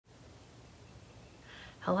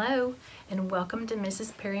Hello and welcome to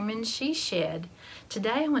Mrs. Perryman's She Shed.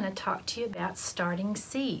 Today I want to talk to you about starting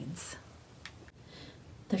seeds.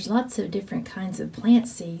 There's lots of different kinds of plant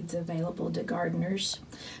seeds available to gardeners.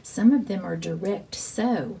 Some of them are direct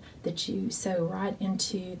sow that you sow right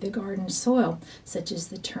into the garden soil, such as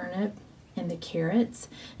the turnip and the carrots,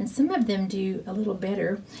 and some of them do a little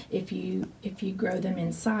better if you grow them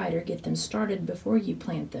inside or get them started before you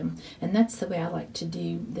plant them, and that's the way I like to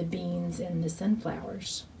do the beans and the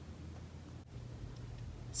sunflowers.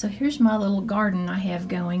 So here's my little garden I have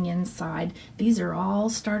going inside. These are all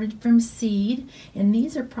started from seed, and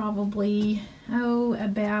these are probably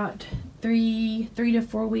about three to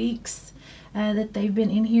 4 weeks that they've been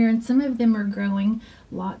in here, and some of them are growing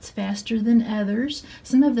lots faster than others.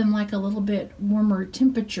 Some of them like a little bit warmer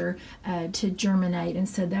temperature to germinate, and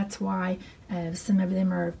so that's why some of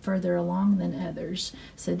them are further along than others.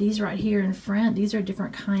 So these right here in front, these are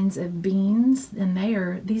different kinds of beans, and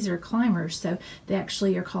these are climbers, so they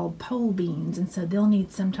actually are called pole beans, and so they'll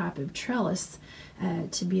need some type of trellis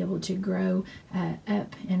to be able to grow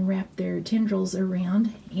up and wrap their tendrils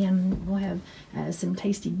around, and we'll have some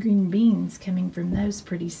tasty green beans coming from those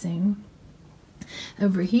pretty soon.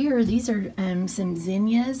 Over here, these are some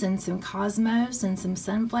zinnias and some cosmos and some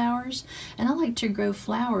sunflowers, and I like to grow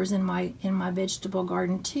flowers in my vegetable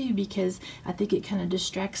garden too, because I think it kind of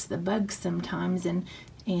distracts the bugs sometimes, and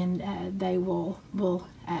they will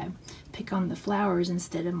pick on the flowers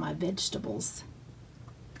instead of my vegetables.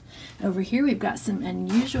 Over here we've got some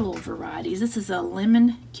unusual varieties. This is a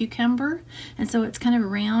lemon cucumber, and so it's kind of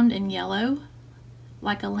round and yellow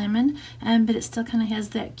like a lemon, but it still kind of has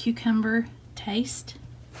that cucumber taste.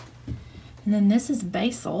 And then this is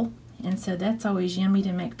basil, and so that's always yummy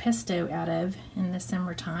to make pesto out of in the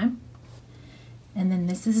summertime. And then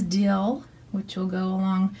this is dill, which will go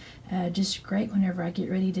along just great whenever I get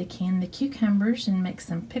ready to can the cucumbers and make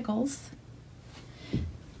some pickles.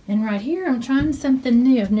 And right here I'm trying something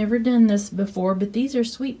new. I've never done this before, but these are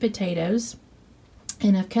sweet potatoes,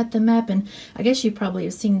 and I've cut them up, and I guess you probably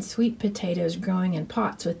have seen sweet potatoes growing in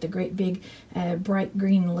pots with the great big bright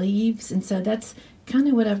green leaves, and so that's kind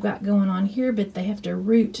of what I've got going on here, but they have to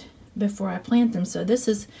root before I plant them, so this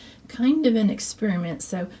is kind of an experiment,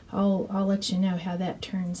 so I'll let you know how that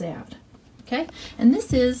turns out. Okay, and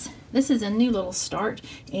this is a new little start,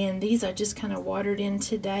 and these I just kind of watered in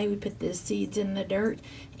today. We put the seeds in the dirt,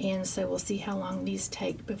 and so we'll see how long these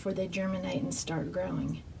take before they germinate and start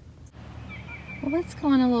growing. Well, let's go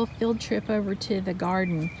on a little field trip over to the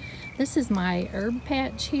garden. This is my herb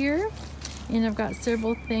patch here, and I've got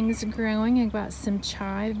several things growing. I've got some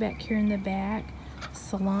chive back here in the back,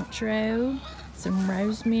 cilantro, some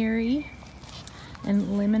rosemary,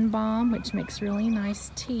 and lemon balm, which makes really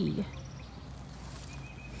nice tea.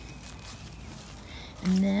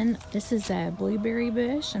 And then this is a blueberry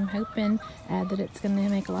bush. I'm hoping that it's going to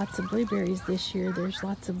make lots of blueberries this year. There's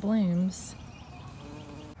lots of blooms.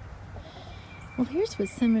 Well, here's what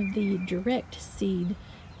some of the direct seed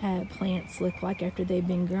plants look like after they've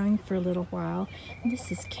been growing for a little while.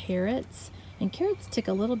 This is carrots, and carrots took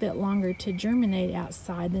a little bit longer to germinate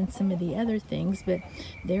outside than some of the other things, but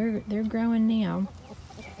they're growing now.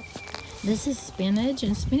 This is spinach,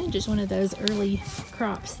 and spinach is one of those early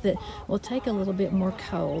crops that will take a little bit more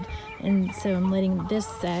cold, and so I'm letting this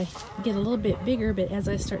get a little bit bigger, but as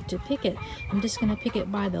I start to pick it, I'm just going to pick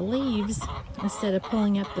it by the leaves instead of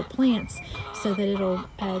pulling up the plants so that it'll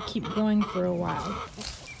keep growing for a while.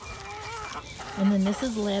 And then this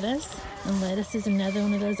is lettuce, and lettuce is another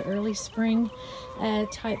one of those early spring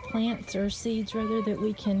type plants, or seeds rather, that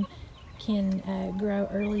we can grow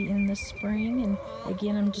early in the spring. And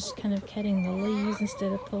again, I'm just kind of cutting the leaves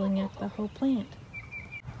instead of pulling up the whole plant.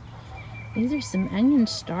 These are some onion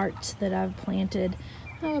starts that I've planted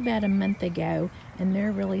about a month ago, and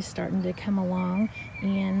they're really starting to come along,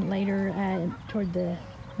 and later toward the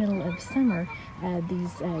middle of summer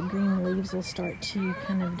these green leaves will start to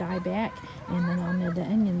kind of die back, and then I'll know the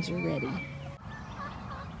onions are ready.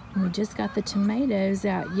 We just got the tomatoes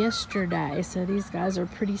out yesterday, so these guys are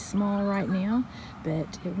pretty small right now,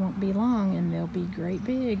 but it won't be long and they'll be great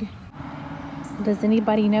big. Does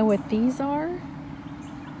anybody know what these are?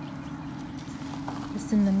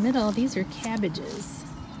 This in the middle, these are cabbages.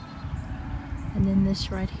 And then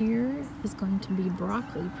this right here is going to be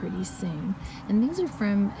broccoli pretty soon. And these are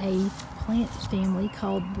from a plant family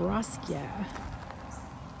called Brassica.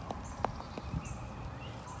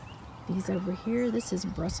 These over here, this is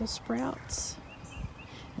Brussels sprouts,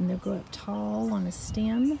 and they'll go up tall on a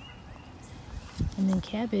stem. And then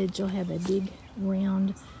cabbage will have a big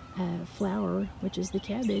round flower, which is the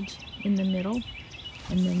cabbage, in the middle.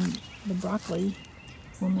 And then the broccoli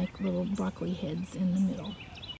we'll make little broccoli heads in the middle.